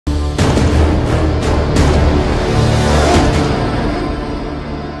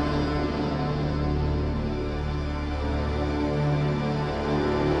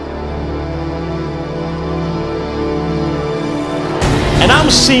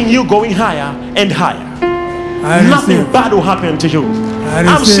seeing you going higher and higher. Nothing bad will happen to you.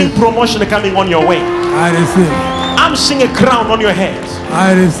 I'm seeing promotion coming on your way. I receive. I'm seeing a crown on your head.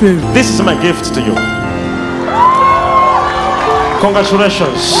 I receive. This is my gift to you.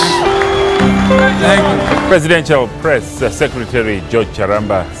 Congratulations. Thank you. Presidential Press Secretary George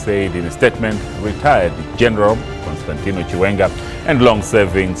Charamba said in a statement, retired General Constantino Chiwenga and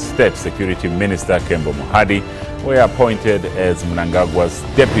long-serving State Security Minister Kembo Mohadi were appointed as Mnangagwa's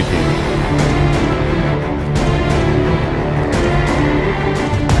deputy.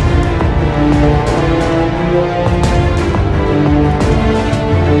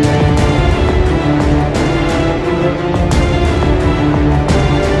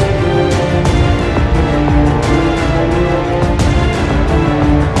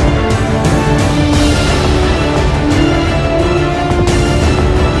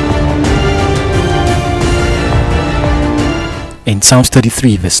 In Psalms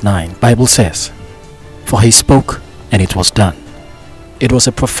 33 verse 9, Bible says, "For he spoke and it was done." It was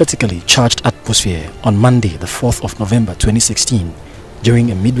a prophetically charged atmosphere on Monday the 4th of November 2016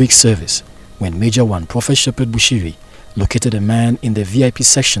 during a midweek service when Major 1 Prophet Shepherd Bushiri located a man in the VIP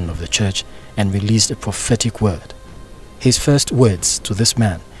section of the church and released a prophetic word. His first words to this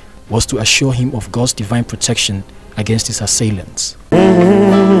man was to assure him of God's divine protection against his assailants.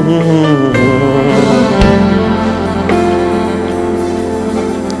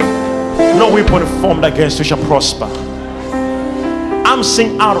 No weapon formed against you shall prosper. I'm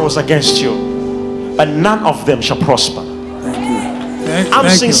seeing arrows against you, but none of them shall prosper. Thank you. I'm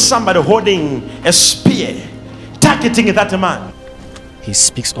seeing somebody holding a spear, targeting that man. He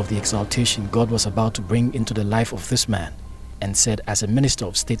speaks of the exaltation God was about to bring into the life of this man and said as a minister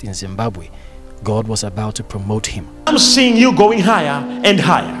of state in Zimbabwe, God was about to promote him. I'm seeing you going higher and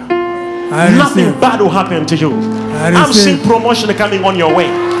higher. Nothing bad will happen to you. I'm seeing promotion coming on your way.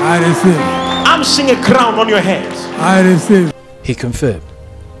 I receive. I'm seeing a crown on your head. I receive. He confirmed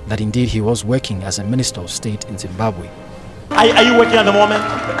that indeed he was working as a minister of state in Zimbabwe. Are you working at the moment?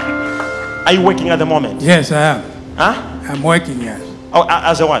 Are you working at the moment? Yes, I am. Huh? I'm working, yes. Oh,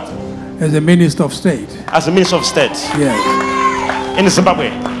 as a what? As a minister of state. As a minister of state? Yes. In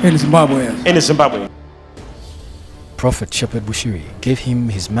Zimbabwe? In Zimbabwe, yes. In Zimbabwe. Prophet Shepherd Bushiri gave him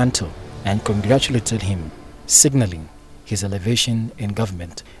his mantle and congratulated him, signaling his elevation in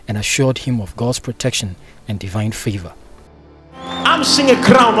government and assured him of God's protection and divine favor. I'm seeing a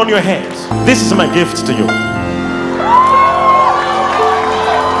crown on your head. This is my gift to you.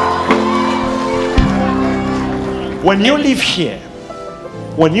 When you live here,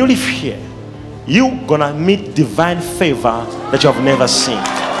 you're gonna meet divine favor that you have never seen.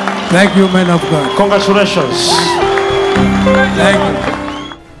 Thank you, man of God. Congratulations. Thank you.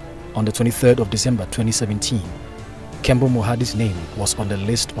 On the 23rd of December 2017, Kembo Mohadi's name was on the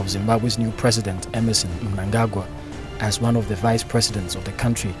list of Zimbabwe's new president, Emmerson Mnangagwa, as one of the vice presidents of the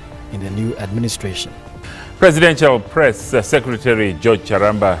country in the new administration. Presidential Press Secretary George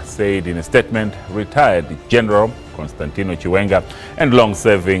Charamba said in a statement, retired General Constantino Chiwenga and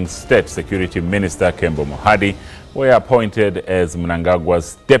long-serving State Security Minister Kembo Mohadi were appointed as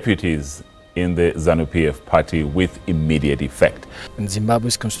Mnangagwa's deputies in the ZANU-PF party with immediate effect. In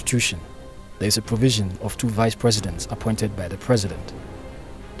Zimbabwe's constitution, there is a provision of 2 vice presidents appointed by the president.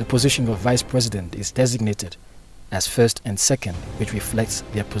 The position of vice president is designated as first and second, which reflects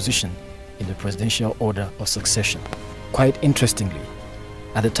their position in the presidential order of succession. Quite interestingly,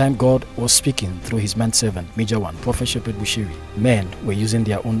 at the time God was speaking through his manservant, Major 1 Prophet Shepherd Bushiri, men were using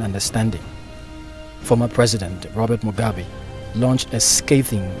their own understanding. Former President Robert Mugabe launched a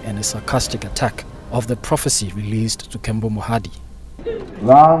scathing and a sarcastic attack of the prophecy released to Kembo Mohadi.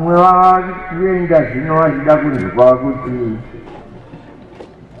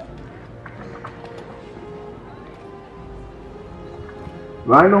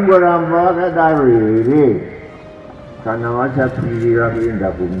 My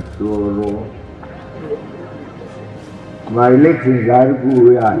elections are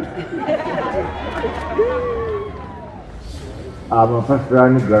good. I'm a first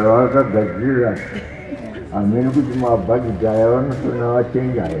run Garaka Gajira. I mean, with my budget, I don't know what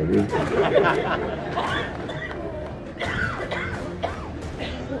change I did.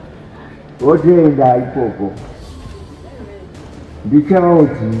 What is that, Poco? The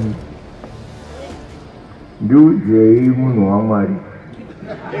county do they even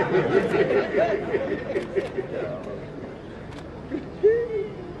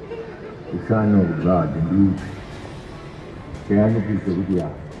the Son of God, the Blue. Can you please go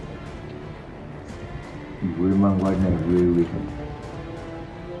here? You will man what I will with him.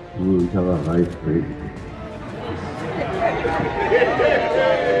 We will have a vice president.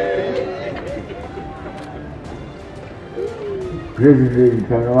 President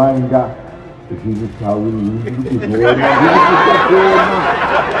Tanwanga, he was how we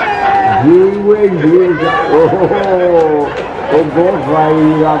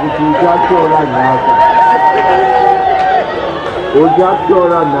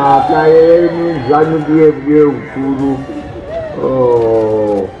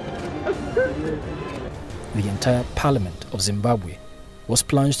The entire Parliament of Zimbabwe was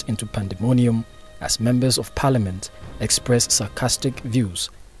plunged into pandemonium as members of Parliament expressed sarcastic views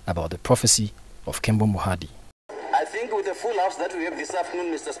about the prophecy of Kembo Mohadi. I think with the full house that we have this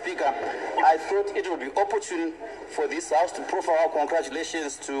afternoon, Mr. Speaker, I thought it would be opportune for this house to proffer our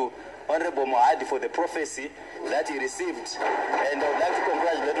congratulations to Honorable Mohadi for the prophecy that he received. And I would like to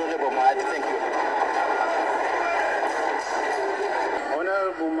congratulate Honorable Mohadi. Thank you.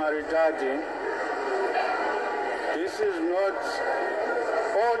 Honorable Maridadi, this is not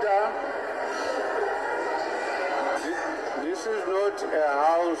order. This is not a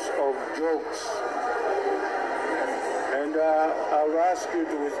house of jokes. And I'll ask you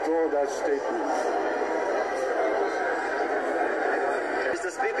to withdraw that statement. Mr.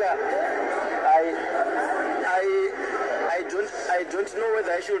 Speaker, I don't know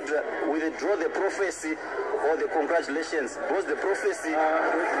whether I should withdraw the prophecy or the congratulations, because the prophecy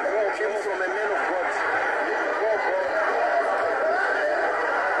came from a man of God.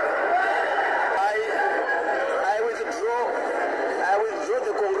 I withdraw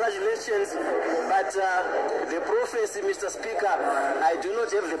the congratulations, but the prophecy, Mr. Speaker, I do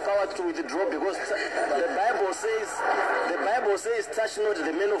not have the power to withdraw, because the Bible says, touch not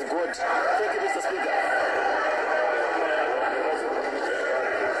the man of God. Thank you, Mr. Speaker.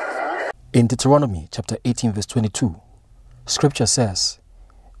 In Deuteronomy chapter 18 verse 22, scripture says,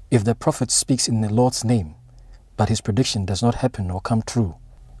 if the prophet speaks in the Lord's name, but his prediction does not happen or come true,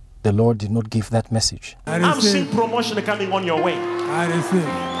 the Lord did not give that message. I'm seeing promotion coming on your way.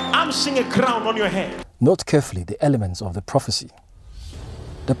 I'm seeing a crown on your head. Note carefully the elements of the prophecy.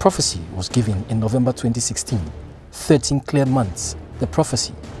 The prophecy was given in November 2016. 13 clear months, the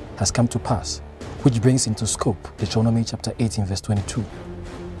prophecy has come to pass, which brings into scope Deuteronomy chapter 18 verse 22.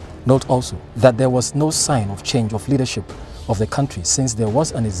 Note also that there was no sign of change of leadership of the country since there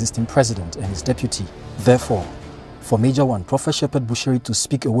was an existing president and his deputy. Therefore, for Major One, Prophet Shepherd Bushiri to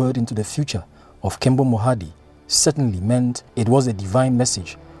speak a word into the future of Kembo Mohadi certainly meant it was a divine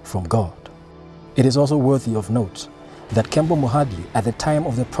message from God. It is also worthy of note that Kembo Mohadi at the time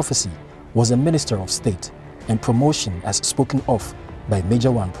of the prophecy was a minister of state, and promotion as spoken of by Major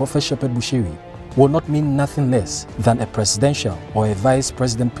One, Prophet Shepherd Bushiri, will not mean nothing less than a presidential or a vice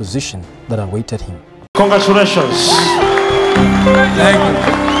president position that awaited him. Congratulations. Thank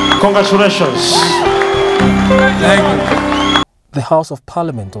you. Congratulations. Thank you. The House of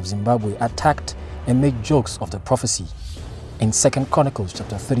Parliament of Zimbabwe attacked and made jokes of the prophecy. In 2 Chronicles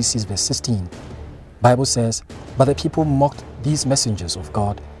chapter 36 verse 16, Bible says, but the people mocked these messengers of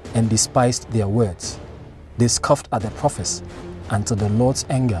God and despised their words. They scoffed at the prophets until the Lord's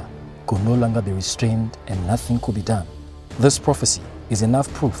anger could no longer be restrained and nothing could be done. This prophecy is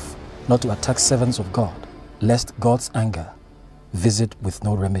enough proof not to attack servants of God, lest God's anger visit with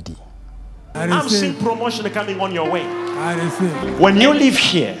no remedy. I'm seeing promotion coming on your way. When you live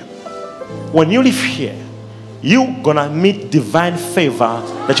here, you're gonna meet divine favor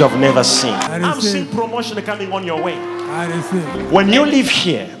that you have never seen. I'm seeing promotion coming on your way. When you live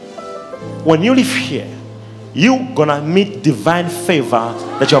here, you're gonna meet divine favor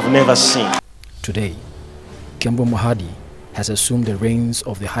that you have never seen. Today, Kembo Mohadi has assumed the reins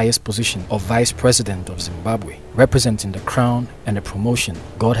of the highest position of Vice President of Zimbabwe, representing the crown and the promotion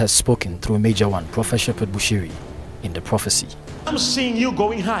God has spoken through Major One, Prophet Shepherd Bushiri, in the prophecy. I'm seeing you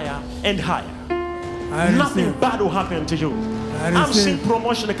going higher and higher. Nothing bad will happen to you. I'm seeing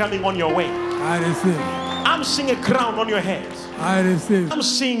promotion coming on your way. I'm seeing a crown on your head. I'm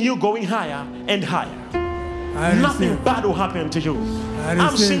seeing you going higher and higher. Nothing bad will happen to you.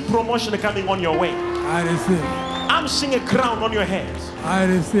 I'm seeing promotion coming on your way. I'm seeing a crown on your head.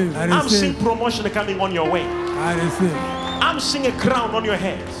 I'm seeing promotion coming on your way. I'm seeing a crown on your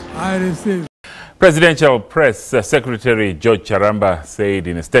head. Presidential Press Secretary George Charamba said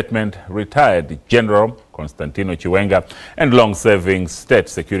in a statement, retired General Constantino Chiwenga and long-serving State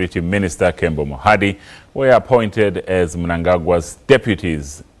Security Minister Kembo Mohadi were appointed as Mnangagwa's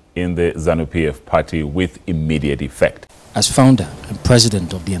deputies in the ZANU-PF party with immediate effect. As founder and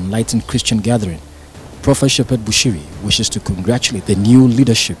president of the Enlightened Christian Gathering, Prophet Shepherd Bushiri wishes to congratulate the new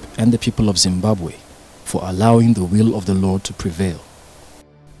leadership and the people of Zimbabwe for allowing the will of the Lord to prevail.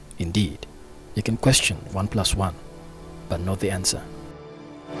 Indeed, you can question 1 + 1, but not the answer.